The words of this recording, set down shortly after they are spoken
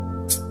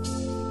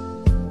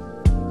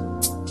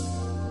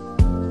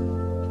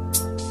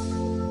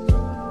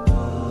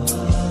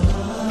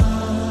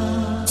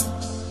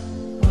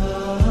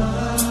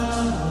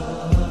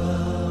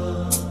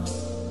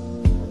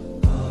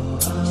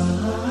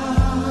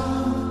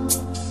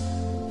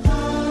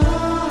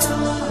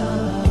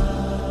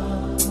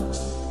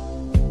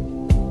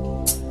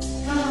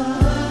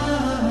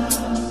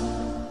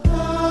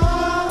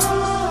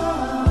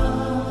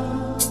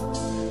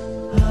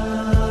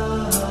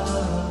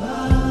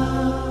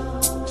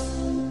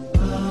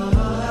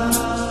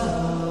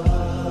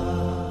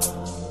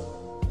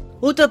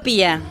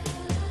Utopía,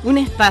 un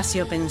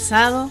espacio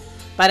pensado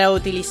para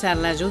utilizar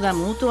la ayuda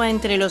mutua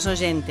entre los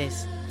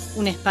oyentes,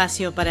 un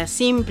espacio para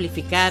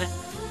simplificar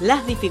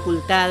las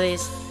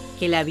dificultades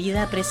que la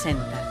vida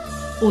presenta.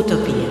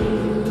 Utopía.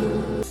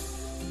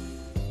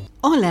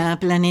 Hola,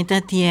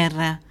 planeta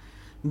Tierra.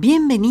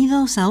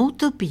 Bienvenidos a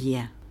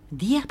Utopía.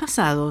 Días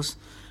pasados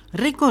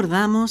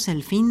recordamos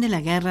el fin de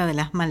la Guerra de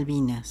las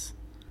Malvinas.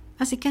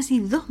 Hace casi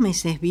 2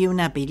 meses vi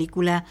una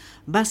película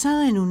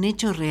basada en un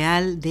hecho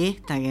real de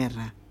esta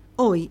guerra.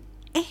 Hoy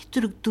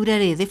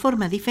estructuraré de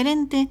forma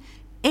diferente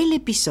el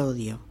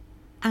episodio.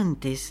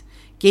 Antes,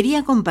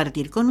 quería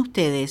compartir con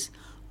ustedes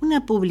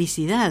una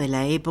publicidad de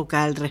la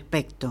época al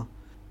respecto.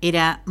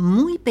 Era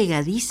muy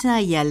pegadiza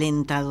y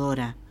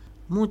alentadora.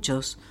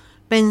 Muchos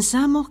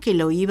pensamos que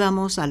lo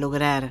íbamos a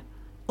lograr,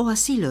 o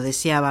así lo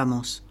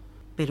deseábamos,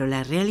 pero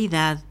la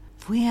realidad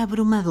fue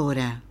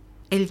abrumadora.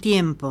 El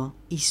tiempo,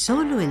 y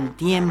solo el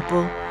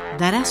tiempo,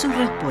 dará sus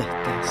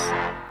respuestas.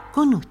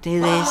 Con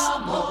ustedes,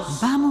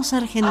 vamos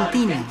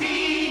Argentina.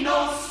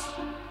 Argentinos,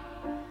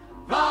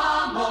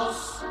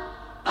 vamos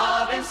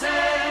a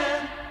vencer.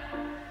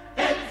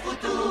 El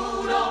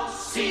futuro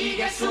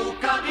sigue su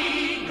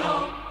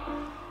camino.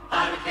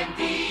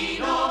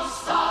 Argentinos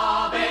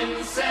a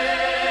vencer.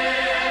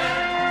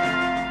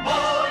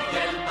 Hoy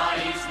el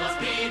país nos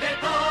pide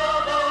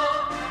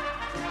todo.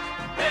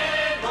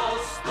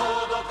 Demos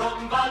todo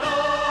con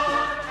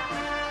valor.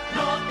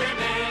 No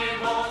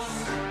tememos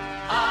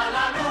a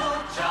la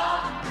lucha.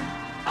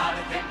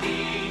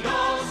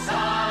 Argentinos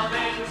a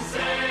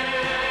vencer.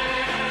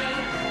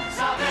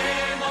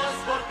 Sabemos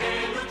por qué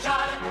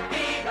luchar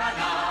y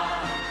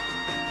ganar.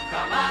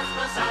 Jamás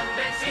nos han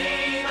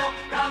vencido,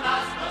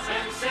 jamás nos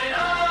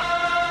vencerán.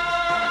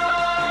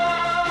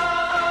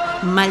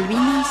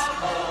 Malvinas,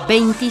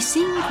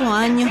 25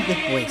 años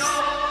después.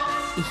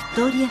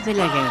 Historias de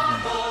la guerra.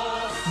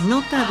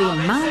 Nota de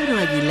Mauro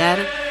Aguilar,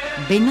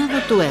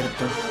 Venado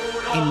Tuerto.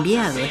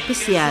 Enviado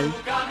especial,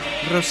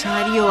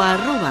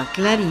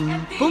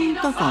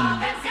 rosario@clarin.com.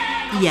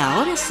 Y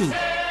ahora sí,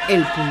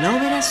 el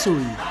pullover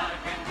azul.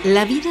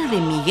 La vida de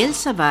Miguel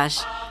Savage,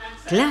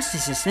 clase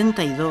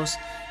 62,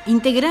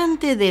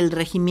 integrante del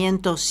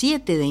Regimiento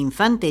 7 de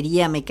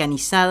Infantería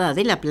Mecanizada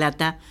de La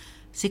Plata,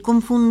 se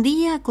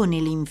confundía con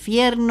el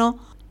infierno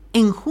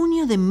en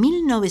junio de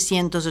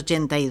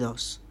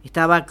 1982.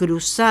 Estaba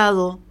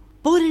cruzado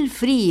por el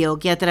frío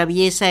que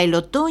atraviesa el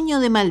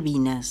otoño de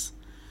Malvinas.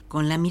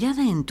 Con la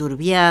mirada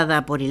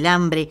enturbiada por el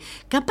hambre,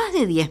 capaz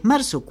de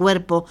diezmar su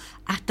cuerpo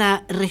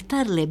hasta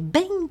restarle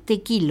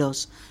 20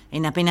 kilos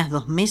en apenas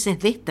 2 meses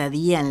de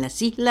estadía en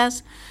las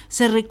islas,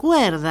 se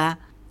recuerda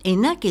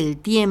en aquel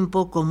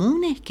tiempo como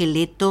un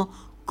esqueleto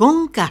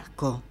con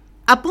casco,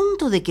 a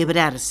punto de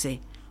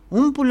quebrarse.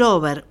 Un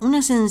pullover,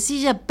 una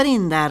sencilla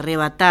prenda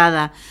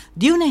arrebatada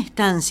de una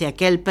estancia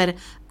Kelper,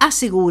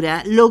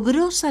 asegura,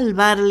 logró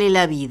salvarle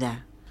la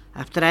vida,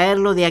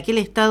 abstraerlo de aquel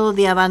estado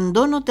de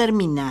abandono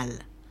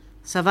terminal.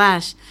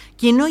 Savage,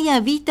 quien hoy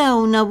habita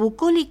una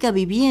bucólica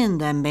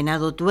vivienda en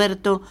Venado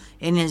Tuerto,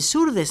 en el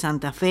sur de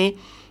Santa Fe,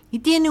 y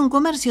tiene un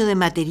comercio de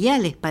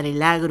materiales para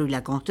el agro y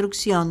la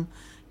construcción,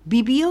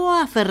 vivió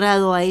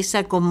aferrado a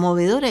esa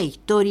conmovedora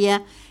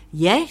historia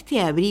y a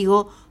este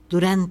abrigo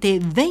durante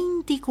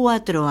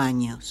 24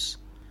 años.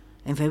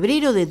 En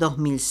febrero de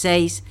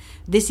 2006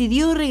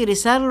 decidió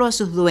regresarlo a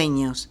sus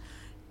dueños,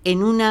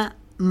 en una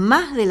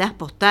más de las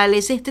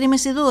postales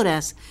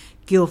estremecedoras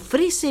que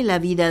ofrece la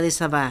vida de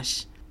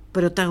Savage,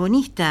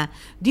 protagonista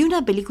de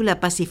una película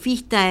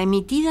pacifista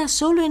emitida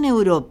solo en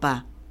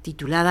Europa,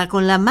 titulada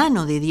Con la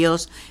mano de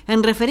Dios,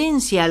 en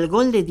referencia al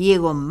gol de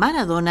Diego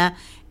Maradona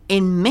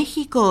en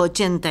México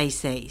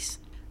 86.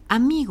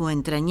 Amigo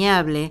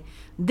entrañable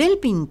del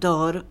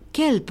pintor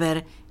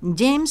Kelper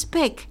James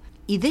Peck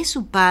y de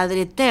su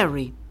padre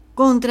Terry,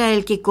 contra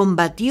el que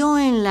combatió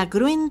en la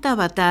cruenta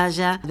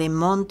batalla de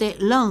Monte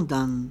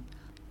London,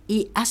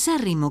 y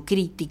acérrimo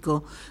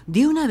crítico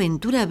de una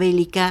aventura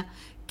bélica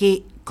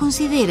que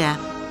considera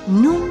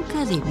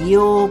nunca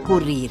debió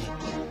ocurrir.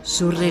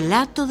 Su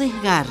relato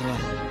desgarra.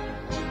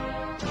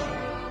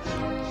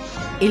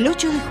 El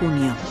 8 de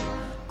junio,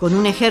 con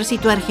un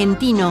ejército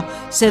argentino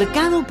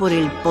cercado por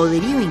el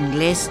poderío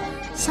inglés,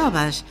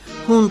 Savage,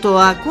 junto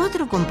a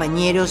 4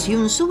 compañeros y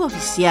un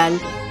suboficial,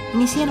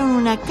 iniciaron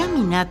una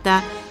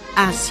caminata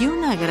hacia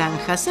una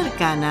granja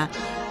cercana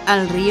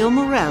al río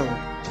Murrell.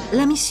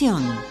 La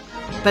misión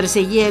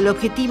perseguía el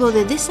objetivo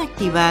de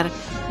desactivar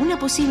una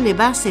posible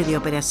base de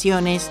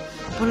operaciones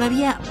por la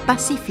vía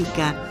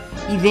pacífica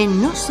y, de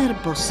no ser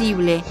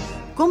posible,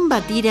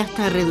 combatir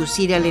hasta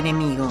reducir al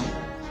enemigo.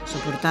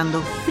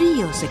 Soportando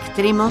fríos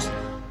extremos,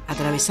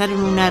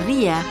 atravesaron una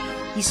ría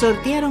y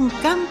sortearon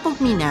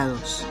campos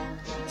minados.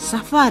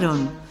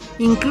 Zafaron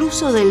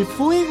incluso del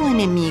fuego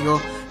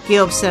enemigo que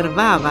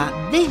observaba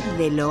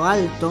desde lo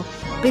alto,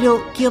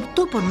 pero que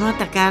optó por no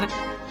atacar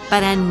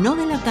para no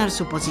delatar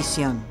su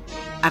posición.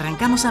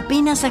 Arrancamos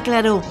apenas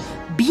aclaró,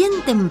 bien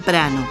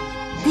temprano.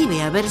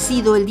 Debe haber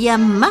sido el día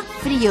más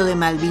frío de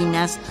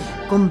Malvinas,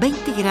 con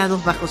 20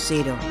 grados bajo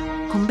cero.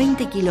 Con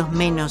 20 kilos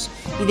menos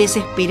y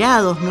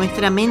desesperados,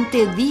 nuestra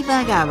mente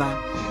divagaba.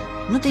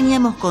 No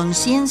teníamos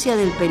conciencia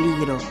del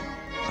peligro.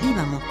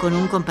 Íbamos con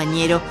un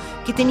compañero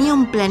que tenía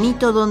un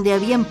planito donde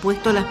habían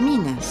puesto las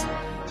minas.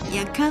 Y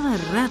a cada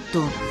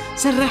rato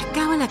se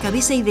rascaba la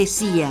cabeza y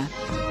decía: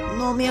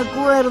 no me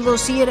acuerdo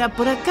si era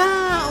por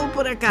acá o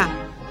por acá.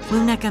 Fue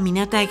una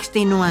caminata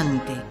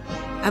extenuante.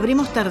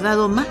 Habremos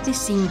tardado más de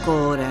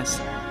 5 horas.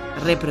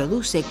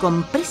 Reproduce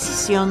con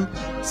precisión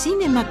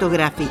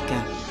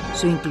cinematográfica.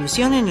 Su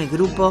inclusión en el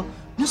grupo,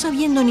 no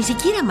sabiendo ni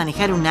siquiera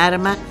manejar un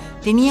arma,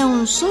 tenía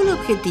un solo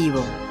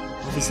objetivo: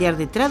 oficiar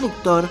de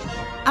traductor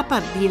a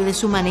partir de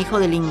su manejo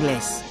del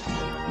inglés.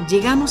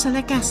 Llegamos a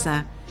la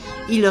casa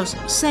y los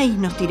 6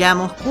 nos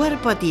tiramos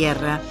cuerpo a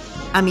tierra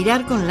a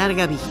mirar con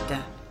larga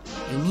vista.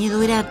 El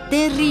miedo era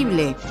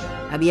terrible.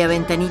 Había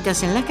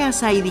ventanitas en la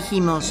casa y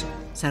dijimos: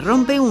 se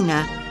rompe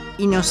una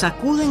y nos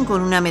sacuden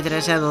con una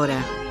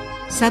ametralladora.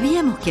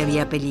 Sabíamos que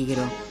había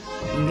peligro,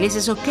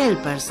 ingleses o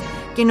kelpers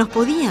que nos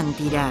podían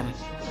tirar,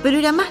 pero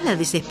era más la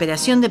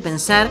desesperación de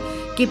pensar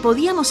que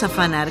podíamos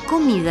afanar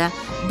comida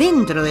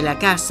dentro de la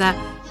casa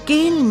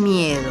que el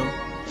miedo.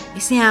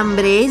 Ese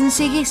hambre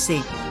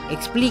enceguece,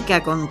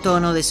 explica con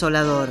tono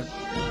desolador.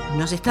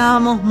 Nos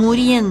estábamos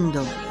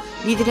muriendo,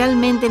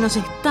 literalmente nos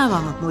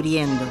estábamos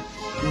muriendo,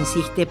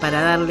 insiste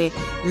para darle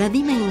la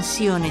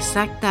dimensión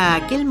exacta a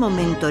aquel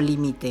momento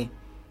límite.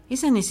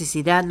 Esa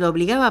necesidad lo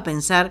obligaba a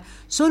pensar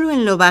solo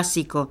en lo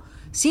básico,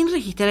 sin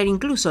registrar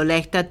incluso la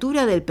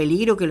estatura del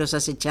peligro que los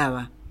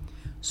acechaba.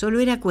 Solo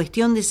era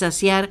cuestión de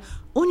saciar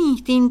un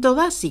instinto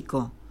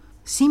básico.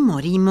 Si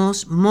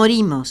morimos,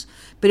 morimos,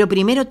 pero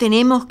primero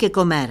tenemos que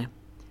comer.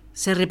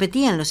 Se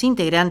repetían los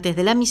integrantes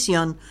de la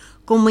misión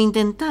como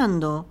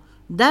intentando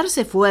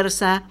darse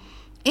fuerza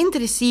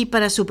entre sí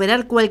para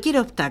superar cualquier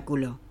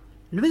obstáculo.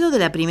 Luego de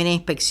la primera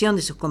inspección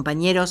de sus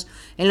compañeros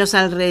en los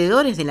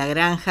alrededores de la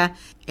granja,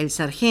 el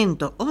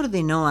sargento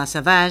ordenó a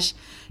Savage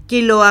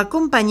que lo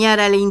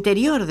acompañara al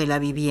interior de la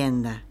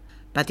vivienda.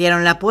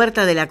 Patearon la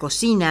puerta de la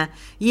cocina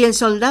y el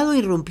soldado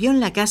irrumpió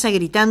en la casa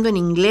gritando en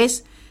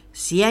inglés: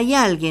 si hay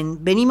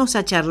alguien, venimos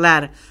a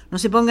charlar, no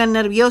se pongan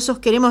nerviosos,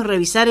 queremos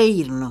revisar e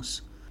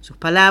irnos. Sus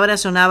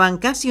palabras sonaban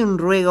casi un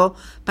ruego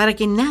para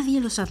que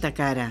nadie los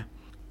atacara.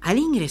 Al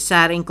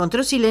ingresar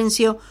encontró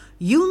silencio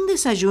y un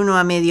desayuno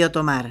a medio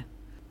tomar.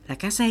 La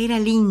casa era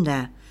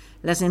linda,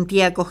 la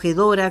sentía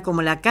acogedora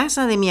como la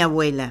casa de mi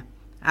abuela.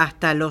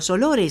 Hasta los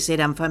olores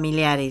eran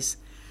familiares,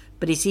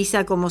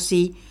 precisa como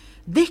si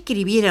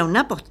describiera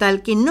una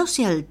postal que no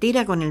se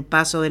altera con el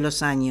paso de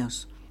los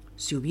años.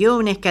 Subió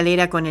una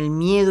escalera con el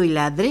miedo y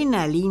la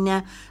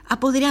adrenalina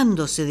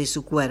apoderándose de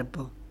su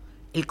cuerpo.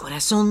 El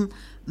corazón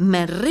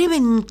me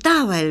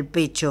reventaba el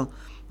pecho,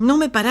 no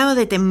me paraba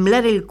de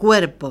temblar el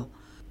cuerpo.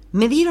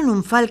 Me dieron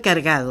un fal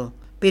cargado,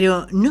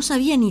 pero no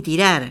sabía ni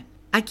tirar.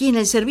 A quien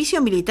el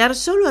servicio militar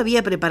solo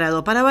había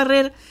preparado para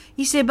barrer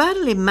y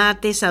cebarle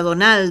mates a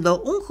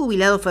Donaldo, un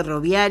jubilado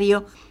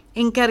ferroviario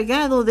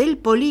encargado del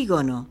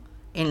polígono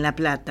en La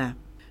Plata.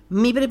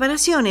 Mi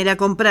preparación era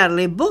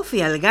comprarle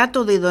bofe al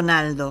gato de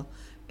Donaldo,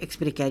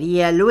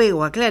 explicaría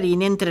luego a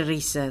Clarín entre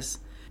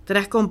risas.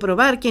 Tras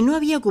comprobar que no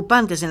había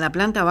ocupantes en la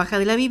planta baja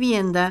de la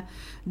vivienda,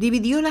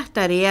 dividió las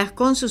tareas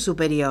con su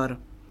superior.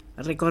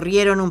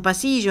 Recorrieron un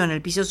pasillo en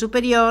el piso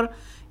superior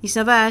y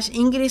Savage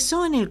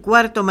ingresó en el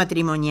cuarto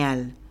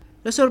matrimonial.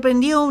 Lo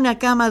sorprendió una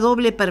cama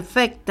doble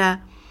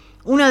perfecta,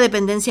 una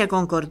dependencia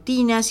con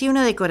cortinas y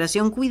una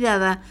decoración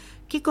cuidada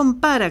que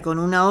compara con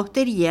una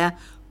hostería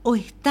o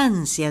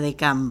estancia de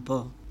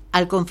campo.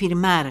 Al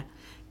confirmar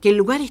que el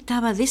lugar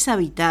estaba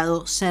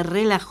deshabitado, se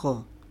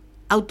relajó.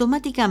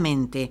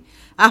 Automáticamente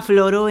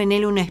afloró en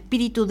él un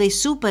espíritu de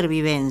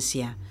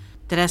supervivencia.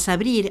 Tras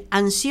abrir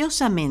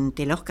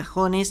ansiosamente los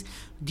cajones,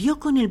 dio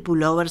con el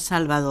pullover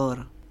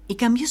salvador y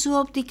cambió su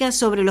óptica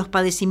sobre los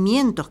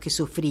padecimientos que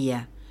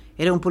sufría.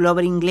 Era un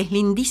pullover inglés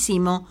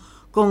lindísimo,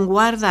 con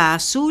guarda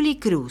azul y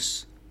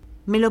cruz.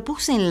 Me lo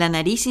puse en la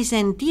nariz y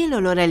sentí el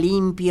olor a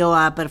limpio,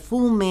 a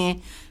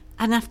perfume,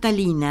 a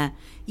naftalina,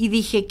 y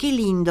dije: qué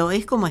lindo,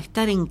 es como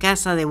estar en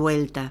casa de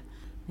vuelta.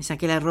 Me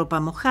saqué la ropa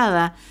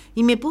mojada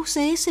y me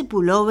puse ese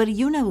pullover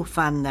y una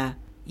bufanda,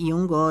 y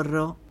un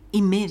gorro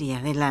y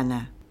medias de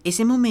lana.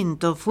 Ese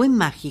momento fue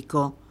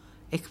mágico,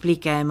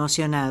 explica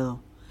emocionado.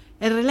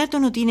 El relato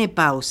no tiene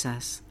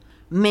pausas.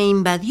 Me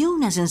invadió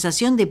una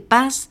sensación de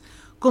paz,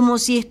 como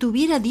si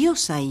estuviera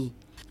Dios ahí.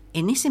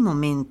 En ese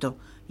momento,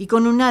 y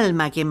con un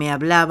alma que me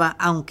hablaba,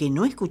 aunque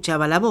no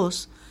escuchaba la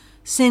voz,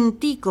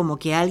 sentí como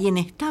que alguien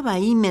estaba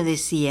ahí y me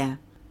decía: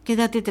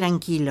 quédate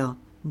tranquilo,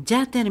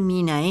 ya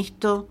termina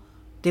esto,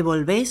 te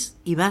volvés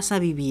y vas a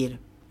vivir.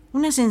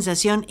 Una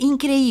sensación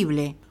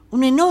increíble,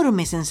 una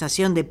enorme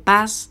sensación de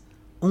paz,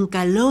 un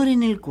calor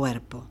en el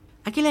cuerpo.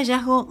 Aquel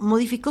hallazgo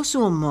modificó su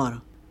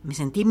humor. Me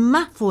sentí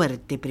más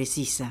fuerte,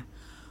 precisa.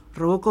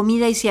 Robó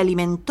comida y se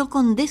alimentó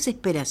con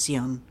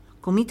desesperación.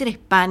 Comí 3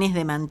 panes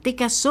de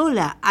manteca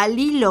sola, al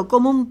hilo,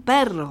 como un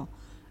perro.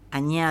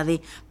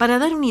 Añade, para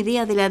dar una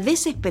idea de la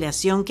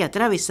desesperación que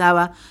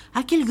atravesaba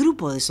aquel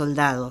grupo de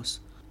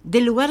soldados.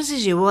 Del lugar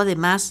se llevó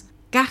además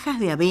cajas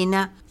de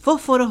avena,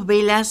 fósforos,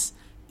 velas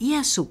y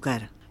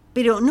azúcar.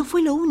 Pero no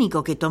fue lo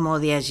único que tomó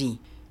de allí.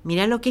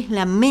 Mirá lo que es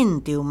la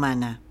mente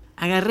humana.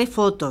 Agarré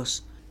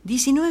fotos.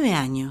 19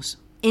 años.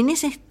 En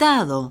ese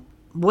estado,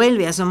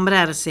 vuelve a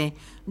asombrarse.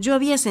 Yo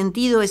había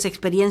sentido esa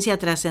experiencia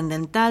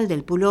trascendental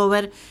del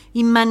pullover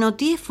y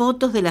manoteé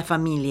fotos de la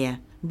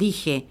familia.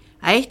 Dije,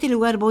 a este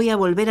lugar voy a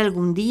volver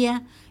algún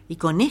día y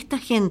con esta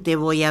gente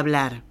voy a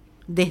hablar.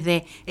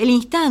 Desde el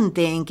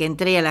instante en que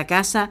entré a la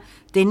casa,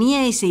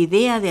 tenía esa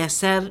idea de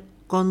hacer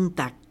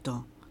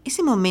contacto.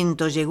 Ese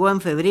momento llegó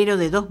en febrero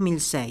de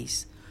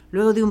 2006.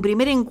 Luego de un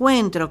primer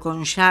encuentro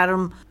con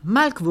Sharon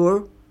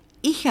Malkburn,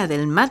 hija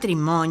del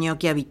matrimonio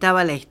que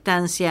habitaba la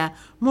estancia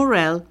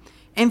Murrell,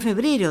 en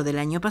febrero del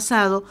año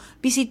pasado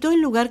visitó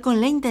el lugar con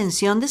la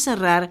intención de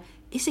cerrar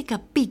ese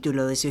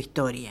capítulo de su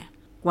historia.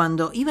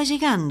 Cuando iba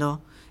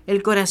llegando,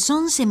 el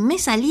corazón se me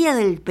salía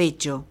del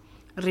pecho.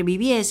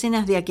 Revivía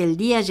escenas de aquel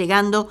día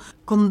llegando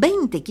con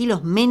 20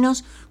 kilos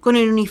menos, con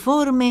el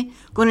uniforme,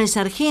 con el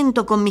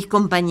sargento, con mis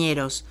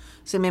compañeros.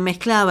 Se me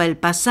mezclaba el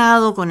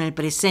pasado con el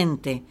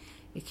presente,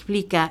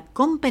 explica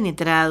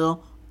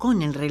compenetrado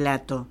con el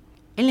relato.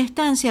 En la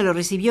estancia lo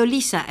recibió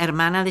Lisa,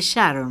 hermana de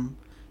Sharon.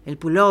 El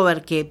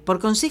pullover, que por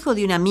consejo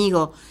de un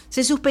amigo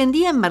se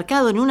suspendía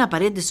embarcado en una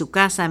pared de su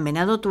casa en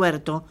Venado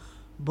Tuerto,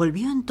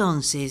 volvió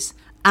entonces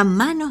a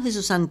manos de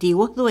sus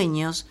antiguos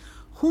dueños,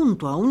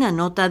 junto a una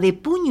nota de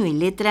puño y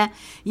letra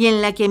y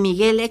en la que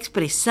Miguel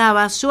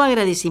expresaba su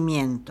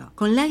agradecimiento.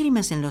 Con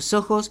lágrimas en los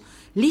ojos,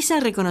 Lisa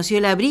reconoció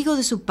el abrigo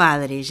de su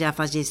padre, ya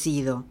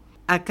fallecido.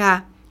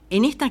 Acá,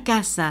 en esta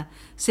casa,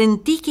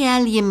 sentí que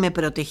alguien me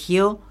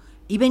protegió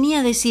y venía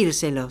a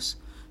decírselos.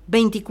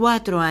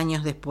 24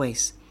 años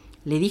después,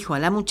 le dijo a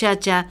la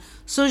muchacha,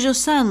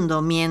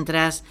 sollozando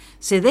mientras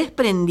se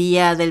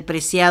desprendía del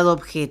preciado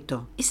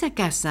objeto. Esa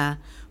casa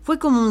fue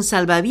como un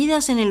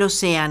salvavidas en el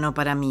océano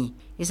para mí.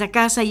 Esa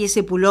casa y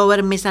ese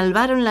pullover me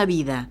salvaron la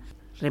vida,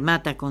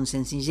 remata con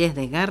sencillez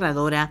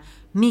desgarradora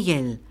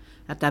Miguel,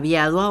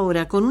 ataviado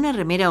ahora con una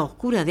remera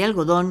oscura de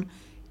algodón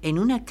en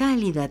una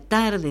cálida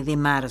tarde de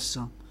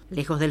marzo,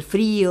 lejos del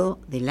frío,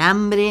 del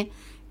hambre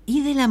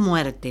y de la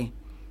muerte,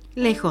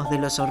 lejos de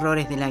los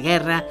horrores de la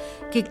guerra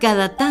que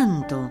cada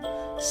tanto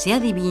se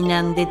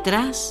adivinan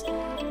detrás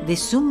de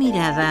su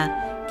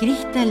mirada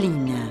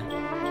cristalina.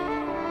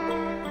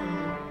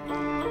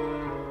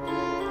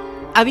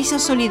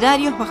 Avisos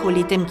solidarios bajo el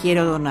ítem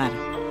Quiero donar.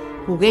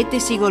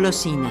 Juguetes y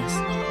golosinas.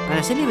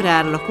 Para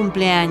celebrar los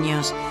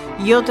cumpleaños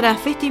y otras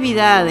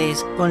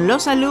festividades con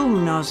los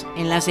alumnos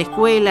en las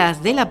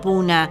escuelas de La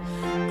Puna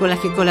con las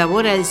que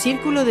colabora el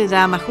Círculo de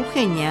Damas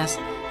Jujeñas,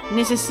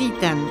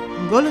 necesitan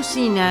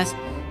golosinas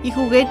y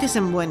juguetes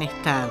en buen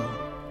estado.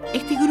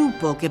 Este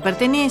grupo, que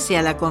pertenece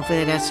a la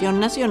Confederación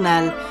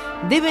Nacional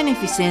de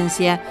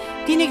Beneficencia,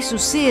 tiene su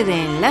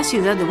sede en la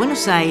ciudad de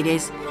Buenos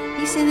Aires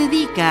y se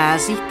dedica a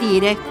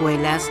asistir a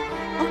escuelas,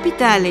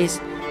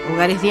 hospitales,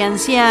 hogares de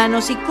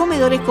ancianos y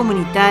comedores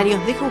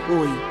comunitarios de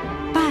Jujuy.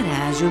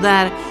 Para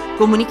ayudar,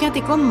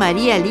 comunícate con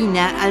María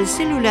Lina al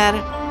celular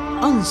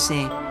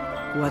 11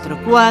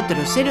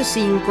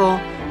 4405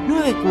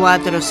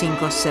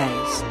 9456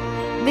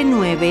 de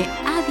 9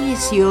 a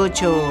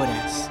 18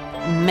 horas.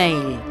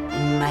 Mail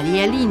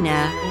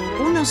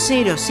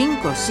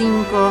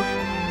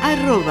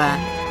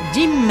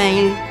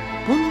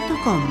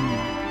marialina1055@gmail.com.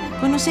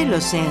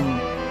 Conocelos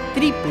en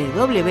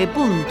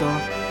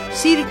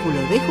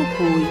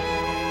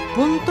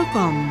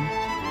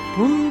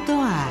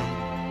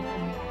www.circulodejujuy.com.ar.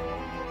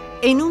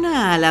 En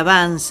una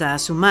alabanza a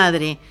su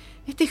madre,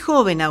 este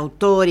joven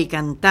autor y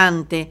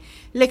cantante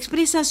le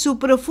expresa su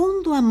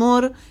profundo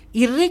amor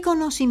y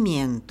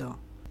reconocimiento.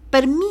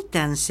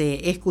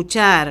 Permítanse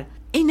escuchar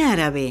en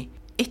árabe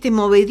este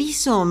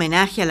movedizo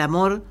homenaje al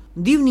amor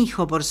de un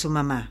hijo por su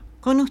mamá.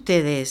 Con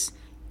ustedes,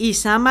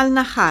 Isam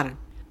al-Nahar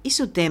y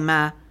su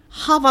tema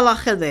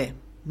Habalajede.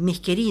 Mis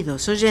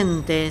queridos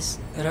oyentes,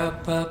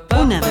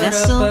 un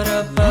abrazo y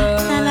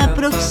hasta la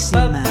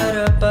próxima.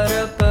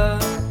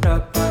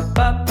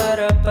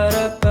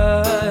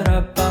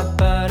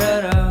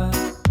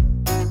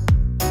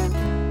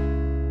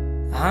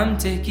 عم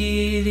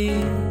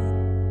تحكيلي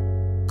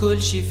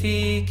كل شي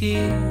فيكي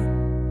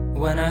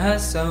وانا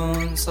هسه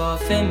هون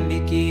صافن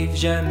بكي في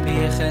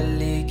جنبي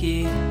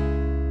خليكي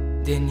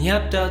دنيا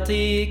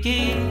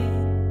بتعطيكي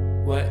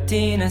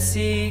وقتي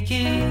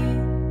نسيكي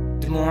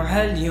دموع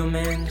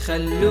هاليومين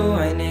خلو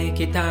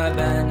عينيكي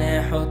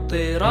تعبانة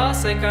حطي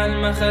راسك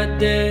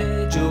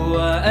عالمخدة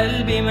جوا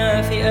قلبي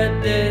ما في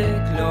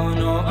قدك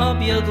لونه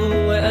أبيض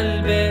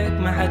وقلبك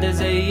ما حدا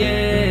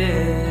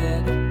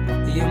زيك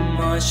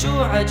يما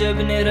شو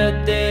عجبني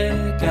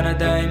ردك أنا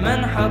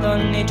دايما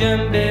حضني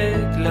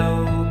جنبك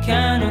لو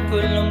كانوا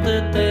كلهم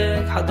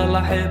ضدك حضل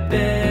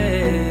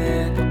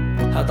أحبك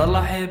حضل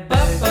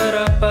أحبك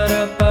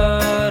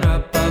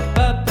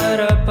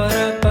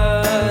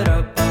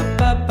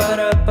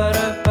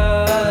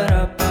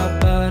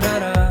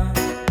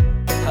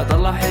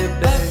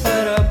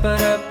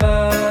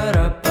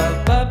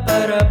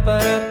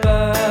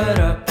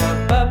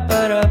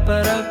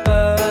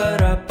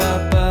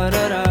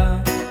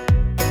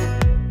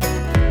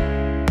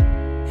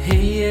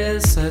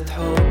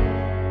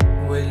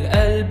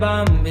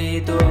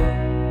نريده.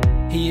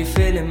 هي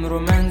فيلم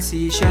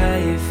رومانسي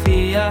شايف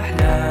فيه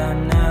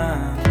أحلامنا،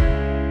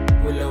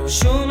 ولو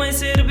شو ما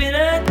يصير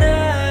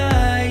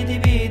بيناتنا ايدي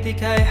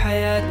بيدك هاي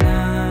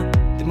حياتنا.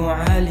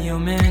 دموع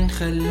هاليومين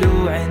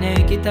خلو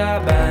عينيكي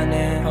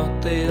تعبانة،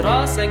 حطي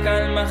راسك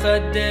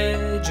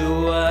عالمخدة،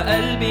 جوا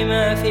قلبي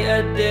ما في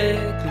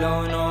قدك،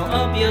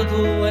 لونه أبيض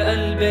هو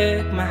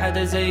قلبك ما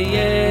حدا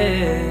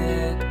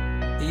زيك.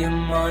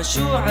 يما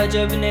شو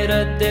عجبني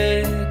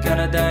ردك،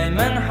 أنا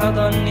دايما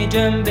حضني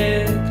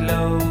جنبك،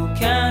 لو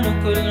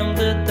كانوا كلهم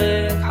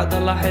ضدك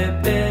حضل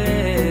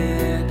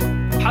أحبك،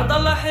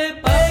 حضل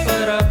أحبك.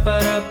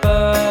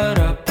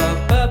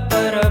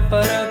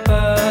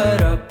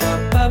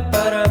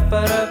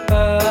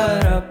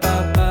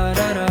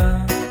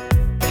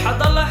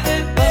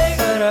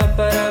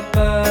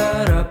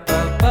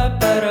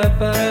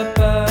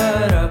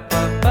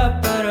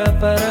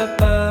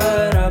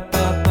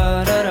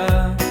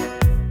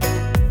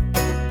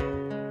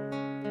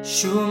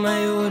 شو ما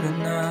يقول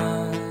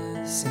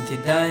الناس انتي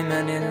دايما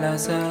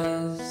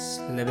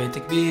الأساس، لبيت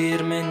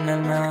كبير من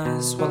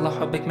الماس والله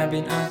حبك ما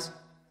بينقاس.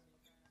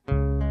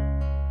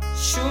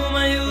 شو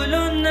ما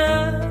يقولوا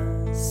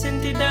الناس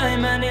انتي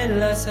دايما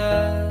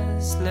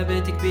الأساس،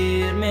 لبيت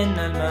كبير من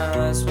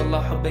الماس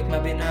والله حبك ما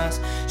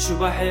بينقاس. شو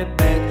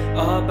بحبك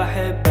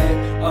بحبك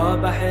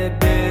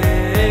بحبك.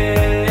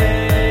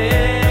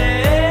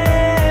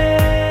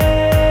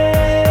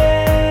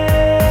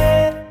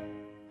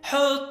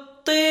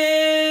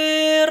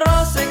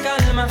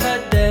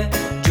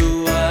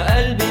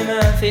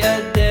 في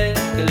قدك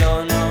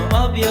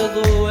لونه أبيض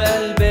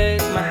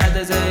وقلبك ما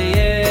حدا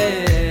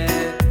زيك.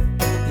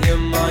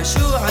 يما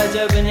شو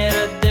عجبني